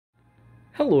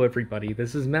Hello everybody,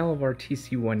 this is Malabar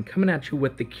TC1 coming at you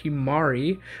with the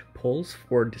Kimahri polls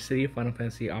for Dissidia Final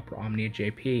Fantasy Opera Omnia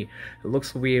JP. It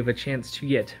looks like we have a chance to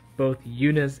get both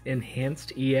Yuna's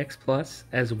Enhanced EX Plus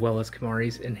as well as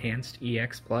Kimahri's Enhanced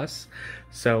EX Plus.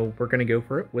 So we're going to go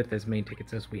for it with as many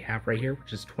tickets as we have right here,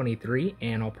 which is 23,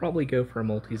 and I'll probably go for a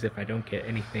multis if I don't get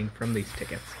anything from these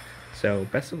tickets. So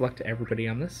best of luck to everybody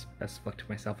on this, best of luck to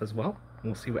myself as well,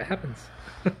 and we'll see what happens.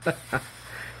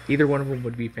 Either one of them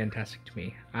would be fantastic to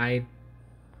me. I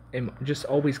am just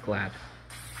always glad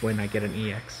when I get an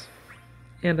EX.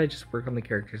 And I just work on the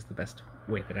characters the best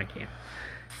way that I can.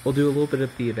 We'll do a little bit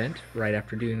of the event right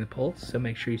after doing the polls, so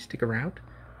make sure you stick around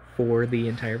for the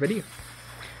entire video.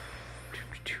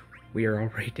 We are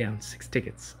already down 6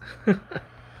 tickets. And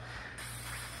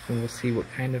we'll see what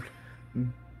kind of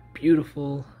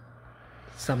beautiful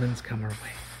summons come our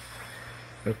way.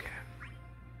 Okay.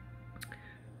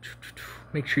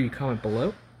 Make sure you comment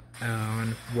below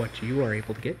on what you are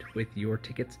able to get with your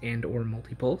tickets and or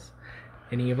multi-polls.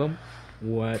 Any of them,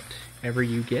 whatever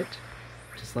you get,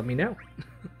 just let me know.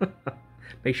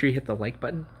 Make sure you hit the like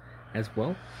button as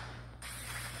well.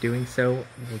 Doing so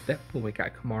will definitely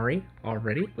got Kimahri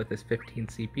already with his 15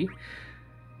 CP.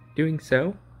 Doing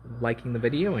so, liking the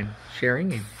video and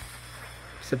sharing and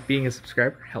being a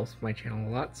subscriber helps my channel a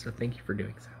lot, so thank you for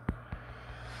doing so.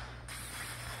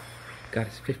 Got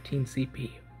his 15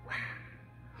 CP. Wow.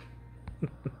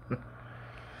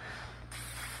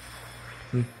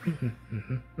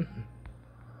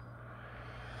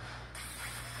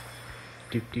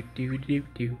 Do do do do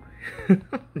do.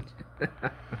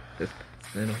 Just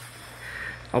middle.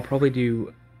 I'll probably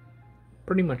do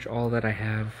pretty much all that I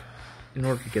have in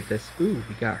order to get this. Ooh,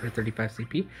 we got her 35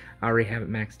 CP. I already have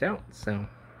it maxed out, so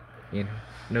you know,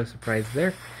 no surprise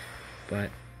there. But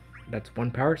that's one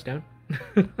power stone.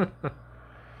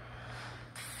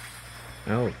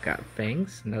 Oh, got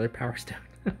fangs, another power stone.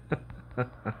 And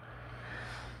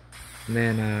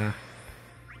then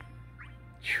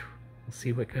we'll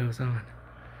see what goes on.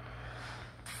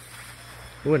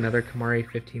 Ooh, another Kimahri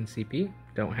 15 CP.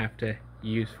 Don't have to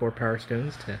use 4 power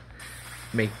stones to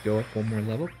make it go up one more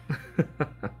level.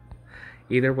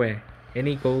 Either way,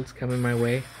 any golds coming my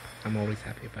way, I'm always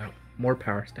happy about. More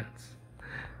power stones.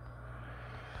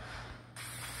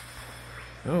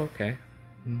 Oh, okay.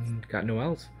 Got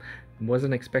Noel's.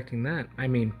 Wasn't expecting that. I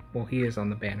mean, well, he is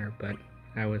on the banner, but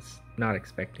I was not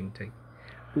expecting to...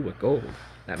 Ooh, a gold.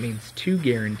 That means 2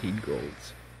 guaranteed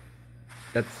golds.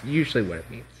 That's usually what it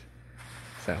means.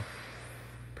 So,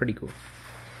 pretty cool.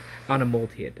 On a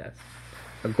multi it does.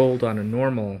 A gold on a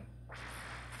normal,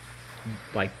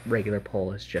 like, regular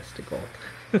poll is just a gold.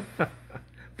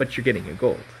 But you're getting a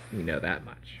gold. You know that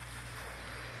much.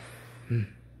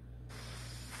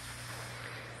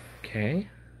 Okay.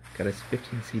 Got his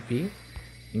 15 CP,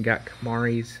 and got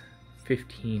Kimahri's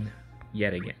 15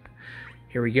 yet again.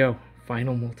 Here we go,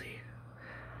 final multi.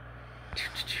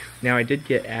 Now I did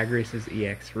get Agris's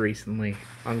EX recently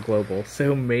on Global,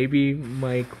 so maybe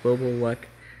my Global luck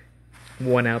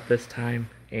won out this time,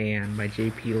 and my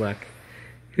JP luck,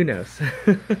 who knows.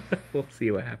 We'll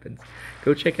see what happens.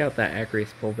 Go check out that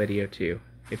Agris poll video too,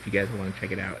 if you guys want to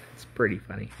check it out. It's pretty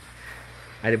funny.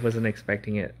 I wasn't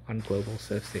expecting it on Global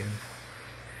so soon.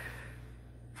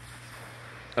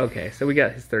 Okay, so we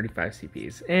got his 35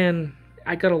 CPs, and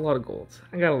I got a lot of golds.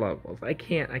 I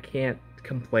can't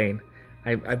complain.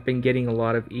 I've been getting a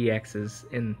lot of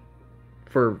EXs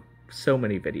for so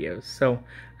many videos, so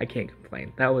I can't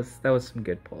complain. That was some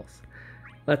good pulls.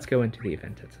 Let's go into the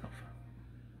event itself.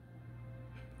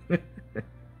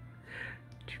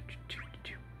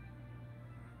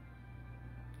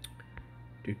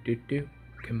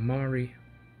 Kimahri.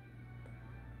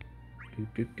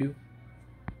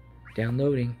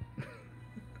 Downloading.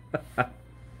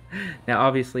 Now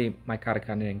obviously my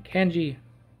katakana and kanji,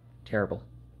 terrible,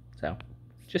 so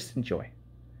just enjoy.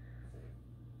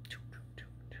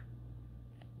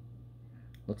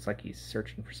 Looks like he's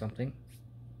searching for something.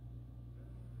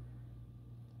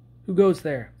 Who goes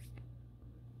there?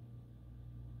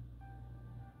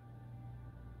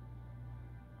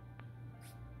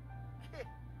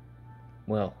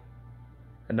 Well,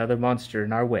 another monster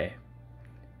in our way.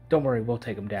 Don't worry, we'll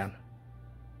take him down.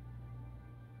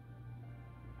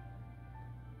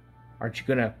 Aren't you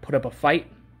gonna put up a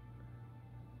fight?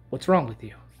 What's wrong with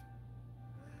you?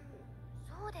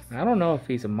 I don't know if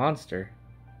he's a monster.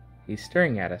 He's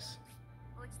staring at us.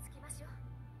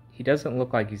 He doesn't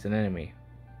look like he's an enemy.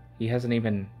 He hasn't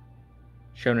even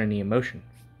shown any emotion.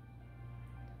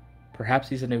 Perhaps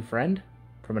he's a new friend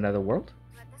from another world?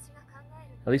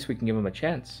 At least we can give him a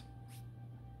chance.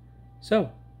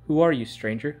 So, who are you,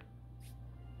 stranger?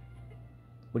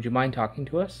 Would you mind talking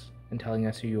to us and telling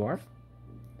us who you are?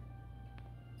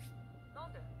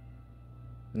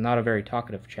 Not a very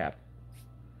talkative chap,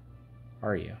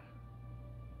 are you?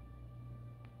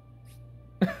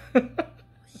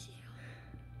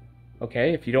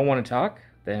 Okay, if you don't want to talk,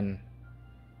 then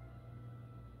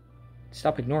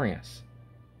stop ignoring us.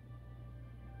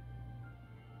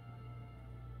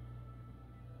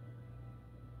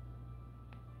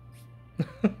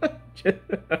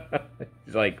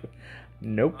 He's like,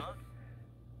 nope.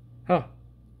 Huh.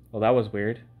 Well, that was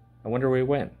weird. I wonder where he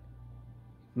went.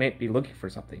 Might be looking for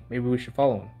something. Maybe we should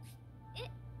follow him.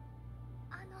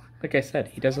 Like I said,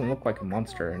 he doesn't look like a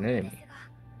monster or an enemy.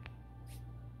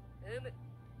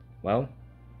 Well,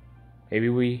 maybe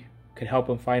we could help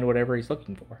him find whatever he's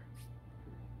looking for.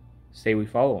 Say we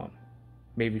follow him.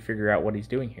 Maybe figure out what he's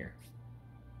doing here.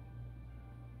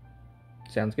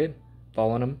 Sounds good.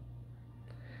 Following him.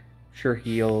 Sure,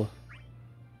 he'll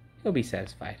be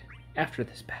satisfied after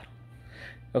this battle.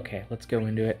 Okay, let's go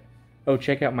into it. Oh,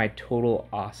 check out my total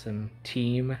awesome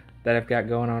team that I've got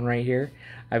going on right here.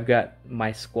 I've got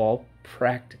my Squall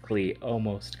practically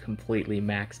almost completely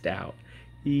maxed out.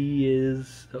 He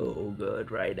is so good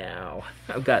right now.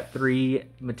 I've got 3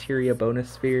 materia bonus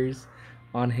spheres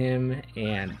on him,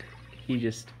 and he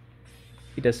does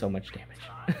so much damage.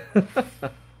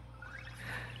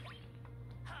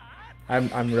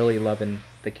 I'm really loving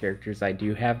the characters I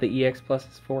do have the EX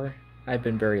pluses for. I've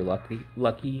been very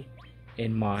lucky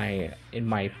in my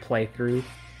playthrough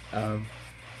of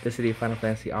Dissidia Final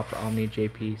Fantasy Opera Omnia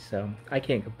JP, so I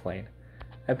can't complain.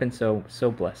 I've been so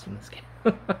blessed in this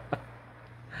game.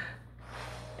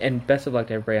 And best of luck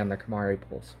to everybody on their Kimahri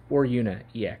pulls, or Yuna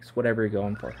EX, whatever you're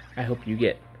going for. I hope you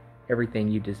get everything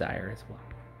you desire as well.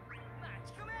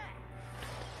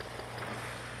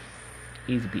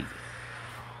 Easy peasy.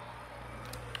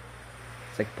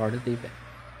 It's like part of the event.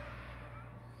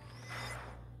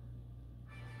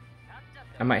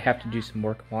 I might have to do some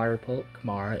more Kimahri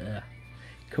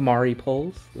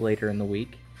pulls later in the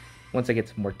week. Once I get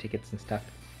some more tickets and stuff.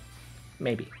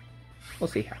 Maybe. We'll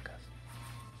see how it goes.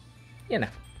 You know.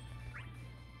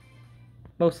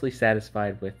 Mostly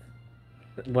satisfied with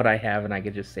what I have, and I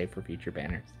could just save for future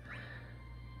banners.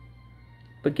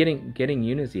 But getting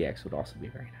Yuna's EX would also be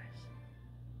very nice.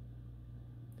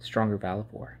 Stronger Val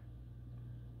of War.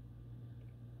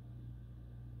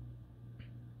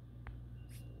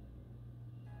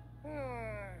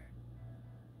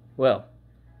 Well,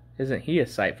 isn't he a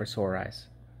sight for sore eyes?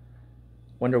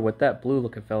 Wonder what that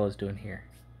blue-looking fellow's doing here.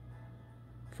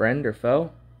 Friend or foe?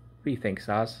 What do you think,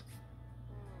 Saz?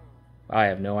 I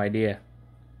have no idea.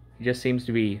 He just seems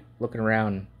to be looking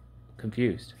around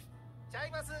confused.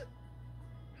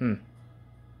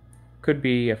 Could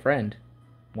be a friend.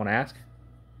 Want to ask?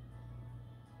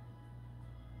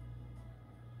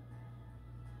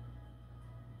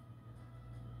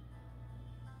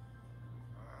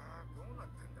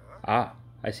 Ah,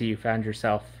 I see you found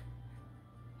yourself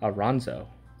a Ronzo.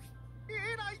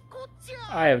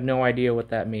 I have no idea what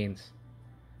that means.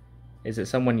 Is it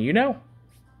someone you know?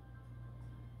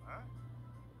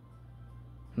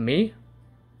 Me?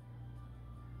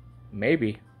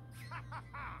 Maybe.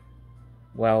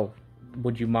 Well,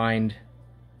 would you mind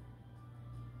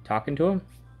talking to him?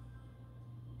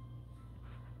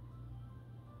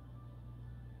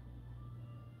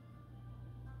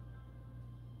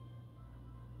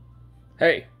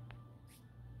 Hey.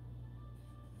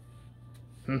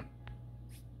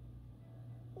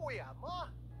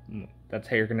 That's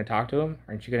how you're going to talk to him?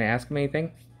 Aren't you going to ask him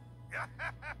anything?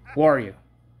 Who are you?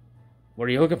 What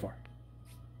are you looking for?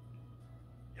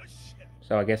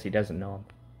 So I guess he doesn't know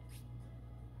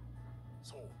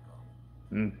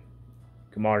him.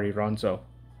 Kimahri Ronzo.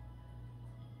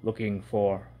 Looking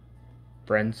for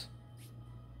friends?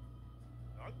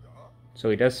 So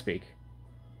he does speak.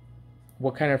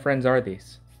 What kind of friends are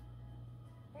these?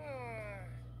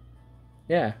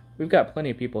 Yeah, we've got plenty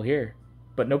of people here,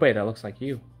 but nobody that looks like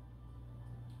you.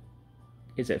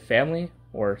 Is it family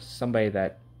or somebody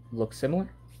that looks similar?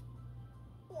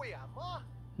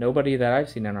 Nobody that I've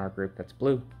seen in our group that's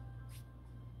blue.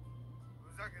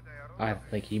 I don't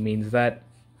think he means that.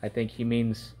 I think he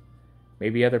means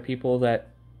maybe other people that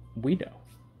we know.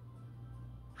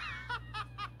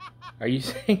 Are you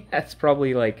saying that's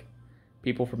probably like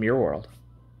people from your world?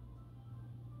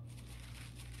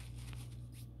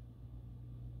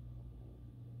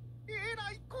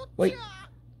 Wait,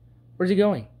 where's he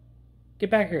going?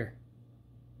 Get back here.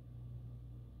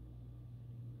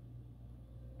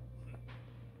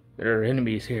 There are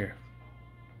enemies here.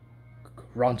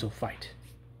 Ronzo fight.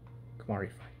 Kimahri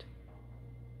fight.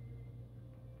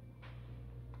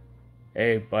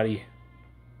 Hey, buddy.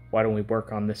 Why don't we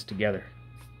work on this together?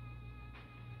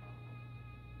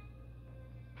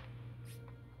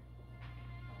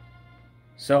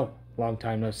 So, long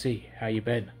time no see. How you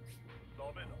been?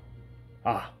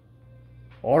 Ah,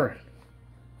 Orin.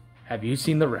 Have you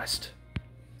seen the rest?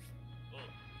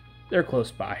 They're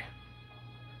close by.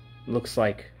 Looks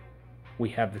like we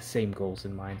have the same goals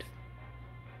in mind.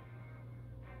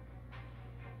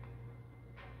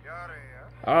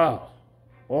 Oh,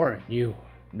 Orin, you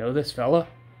know this fella?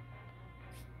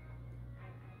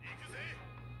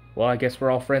 Well, I guess we're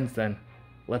all friends then.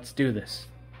 Let's do this.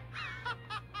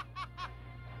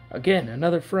 Again,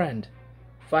 another friend.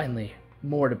 Finally,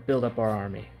 more to build up our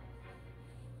army.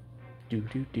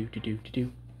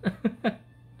 Do.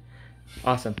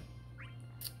 Awesome.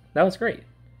 That was great.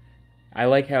 I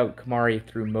like how Kimahri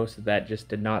through most of that just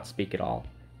did not speak at all.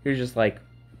 He was just like,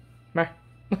 meh,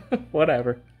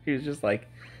 whatever. He was just like,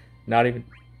 not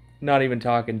even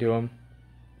talking to him.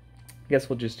 I guess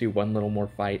we'll just do one little more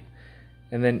fight.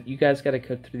 And then you guys got to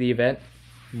go through the event,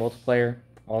 multiplayer,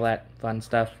 all that fun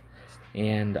stuff.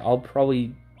 And I'll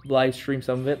probably live stream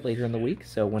some of it later in the week.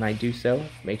 So when I do so,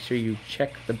 make sure you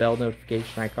check the bell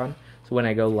notification icon. So when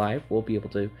I go live, we'll be able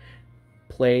to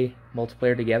play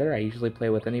multiplayer together. I usually play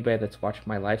with anybody that's watching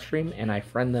my live stream, and I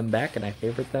friend them back and I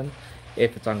favorite them.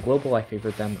 If it's on global, I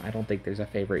favorite them. I don't think there's a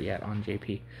favorite yet on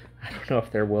JP. I don't know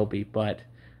if there will be, but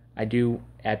I do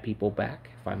add people back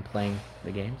if I'm playing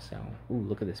the game. So, ooh,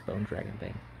 look at this bone dragon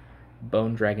thing.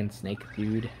 Bone dragon snake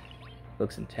dude.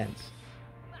 Looks intense.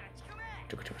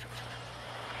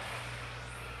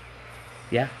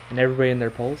 Yeah, and everybody in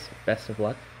their polls, best of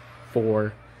luck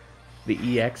for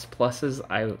the EX pluses,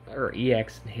 or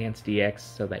EX, enhanced EX,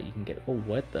 so that you can get, oh,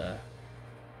 what the,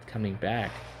 it's coming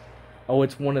back. Oh,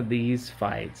 it's one of these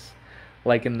fights,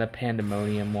 like in the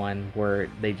Pandemonium one, where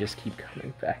they just keep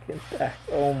coming back and back.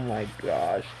 Oh my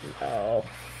gosh, no.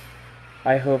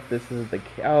 I hope this is the,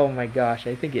 oh my gosh,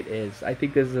 I think it is. I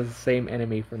think this is the same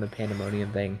enemy from the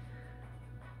Pandemonium thing.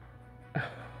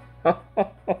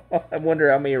 I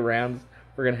wonder how many rounds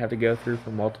we're going to have to go through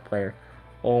for multiplayer.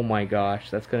 Oh my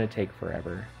gosh, that's going to take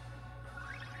forever.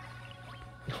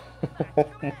 Oh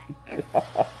my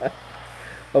god.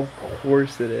 Of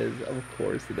course it is. Of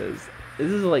course it is.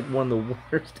 This is like one of the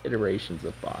worst iterations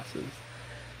of bosses.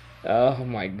 Oh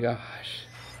my gosh.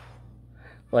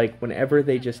 Like, whenever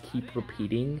they just keep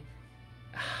repeating,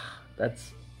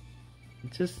 that's...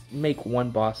 Just make one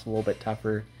boss a little bit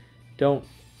tougher. Don't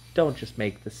just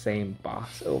make the same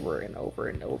boss over and over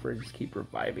and over and just keep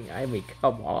reviving. I mean,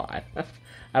 come on.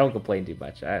 I don't complain too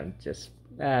much. I'm just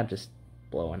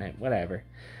blowing it. Whatever.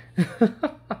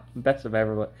 Best of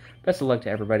luck to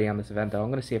everybody on this event, though. I'm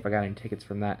going to see if I got any tickets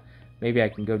from that. Maybe I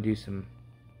can go do some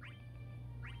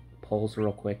polls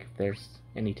real quick if there's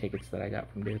any tickets that I got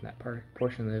from doing that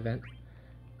portion of the event.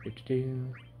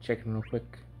 Checking real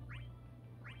quick.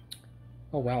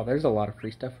 Oh, wow. There's a lot of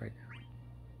free stuff right now.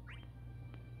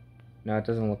 No, it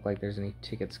doesn't look like there's any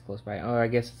tickets close by. Oh, I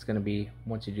guess it's going to be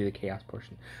once you do the chaos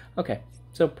portion. Okay,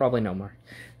 so probably no more.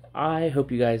 I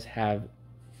hope you guys have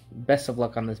best of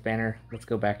luck on this banner. Let's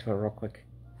go back to it real quick.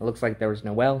 It looks like there was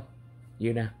Noelle,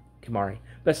 Yuna, Kimahri.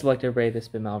 Best of luck to everybody. This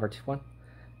has been Malvar21.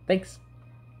 Thanks.